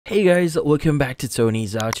Hey guys, welcome back to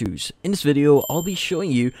Tony's How-Tos. In this video, I'll be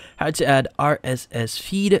showing you how to add RSS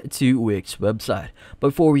feed to Wix website. But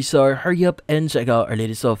before we start, hurry up and check out our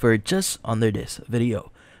latest software just under this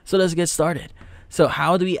video. So let's get started. So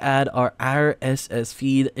how do we add our RSS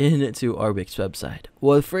feed into our Wix website?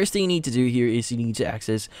 Well, the first thing you need to do here is you need to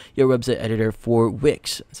access your website editor for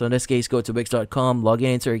Wix. So in this case, go to wix.com, log in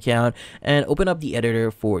into your account, and open up the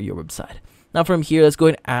editor for your website. Now from here, let's go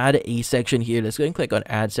and add a section here. Let's go and click on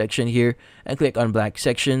add section here and click on blank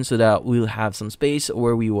section so that we'll have some space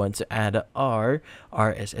where we want to add our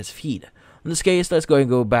RSS feed. In this case, let's go and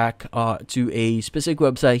go back to a specific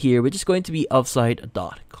website here, which is going to be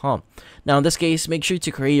offsite.com. Now in this case, make sure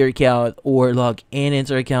to create your account or log in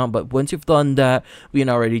into your account. But once you've done that, we are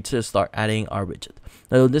now ready to start adding our widget.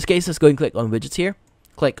 Now in this case, let's go and click on widgets here.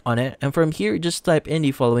 Click on it, and from here just type in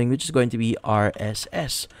the following, which is going to be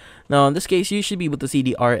RSS. Now in this case, you should be able to see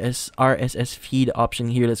the RSS feed option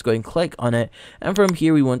here. Let's go and click on it, and from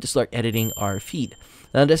here we want to start editing our feed.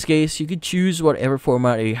 Now in this case, you could choose whatever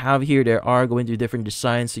format you have here. There are going to be different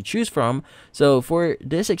designs to choose from. So for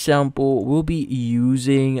this example, we'll be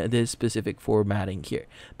using this specific formatting here.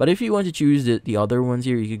 But if you want to choose the other ones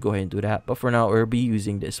here, you could go ahead and do that. But for now, we'll be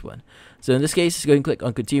using this one. So in this case, let's go and click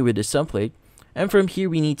on continue with this template. And from here,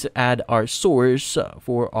 we need to add our source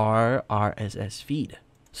for our RSS feed.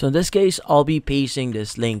 So in this case, I'll be pasting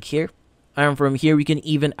this link here. And from here, we can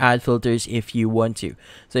even add filters if you want to.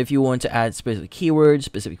 So if you want to add specific keywords,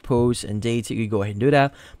 specific posts, and dates, you can go ahead and do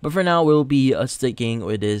that. But for now, we'll be sticking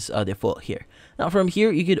with this default here. Now from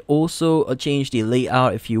here, you could also change the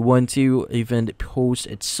layout if you want to, even the post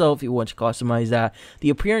itself if you want to customize that, the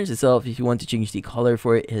appearance itself if you want to change the color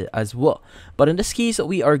for it as well. But in this case,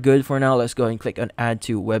 we are good for now. Let's go and click on add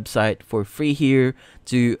to website for free here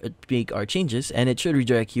to make our changes, and it should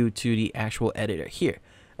redirect you to the actual editor here.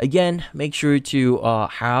 Again, make sure to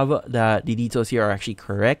have that the details here are actually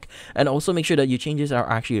correct, and also make sure that your changes are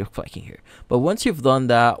actually reflecting here. But once you've done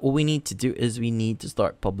that, what we need to do is we need to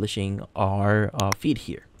start publishing our feed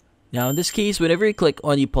here. Now in this case, whenever you click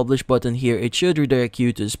on the publish button here, it should redirect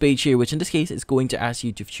you to this page here, which in this case is going to ask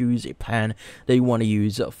you to choose a plan that you want to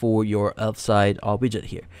use for your offsite widget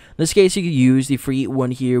here. In this case, you can use the free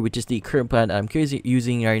one here, which is the current plan that I'm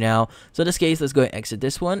using right now. So in this case, let's go and exit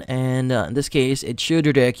this one, and in this case, it should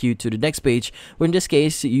redirect you to the next page, where in this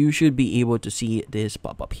case, you should be able to see this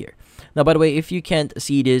pop up here. Now, by the way, if you can't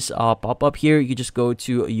see this pop up here, you just go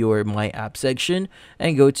to your My App section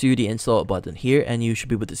and go to the install button here, and you should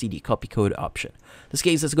be able to see the copy code option. In this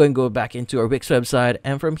case, let's go and go back into our Wix website,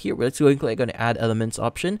 and from here, let's go and click on the Add Elements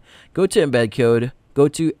option. Go to Embed Code, go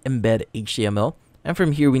to Embed HTML, and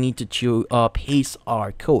from here, we need to paste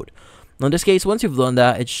our code. Now, in this case, once you've done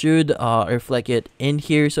that, it should reflect it in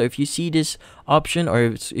here. So if you see this option or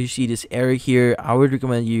if you see this error here, I would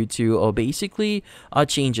recommend you to basically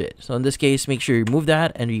change it. So in this case, make sure you remove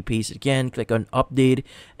that and repaste it again. Click on update,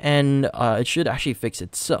 and it should actually fix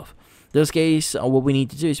itself. In this case, what we need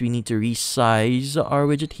to do is we need to resize our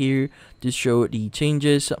widget here to show the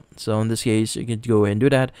changes. So in this case, you can go ahead and do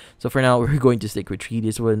that. So for now, we're going to stick with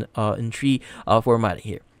this one in tree formatting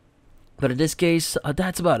here. But in this case,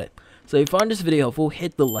 that's about it. So if you found this video helpful,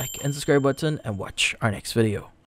 hit the like and subscribe button and watch our next video.